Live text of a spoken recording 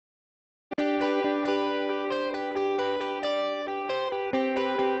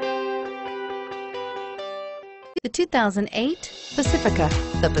The 2008 Pacifica.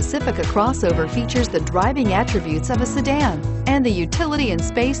 The Pacifica crossover features the driving attributes of a sedan and the utility and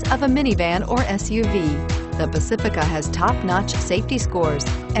space of a minivan or SUV. The Pacifica has top-notch safety scores,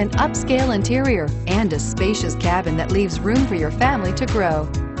 an upscale interior, and a spacious cabin that leaves room for your family to grow,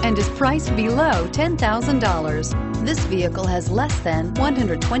 and is priced below $10,000. This vehicle has less than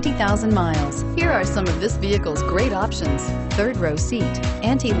 120,000 miles. Here are some of this vehicle's great options: third row seat,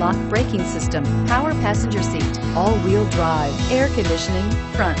 anti-lock braking system, power passenger seat, all-wheel drive, air conditioning,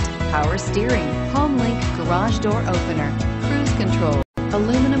 front, power steering, HomeLink garage door opener, cruise control,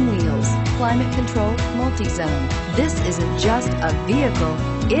 aluminum wheels, climate control, multi-zone. This isn't just a vehicle,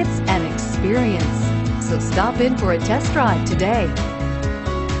 it's an experience. So stop in for a test drive today.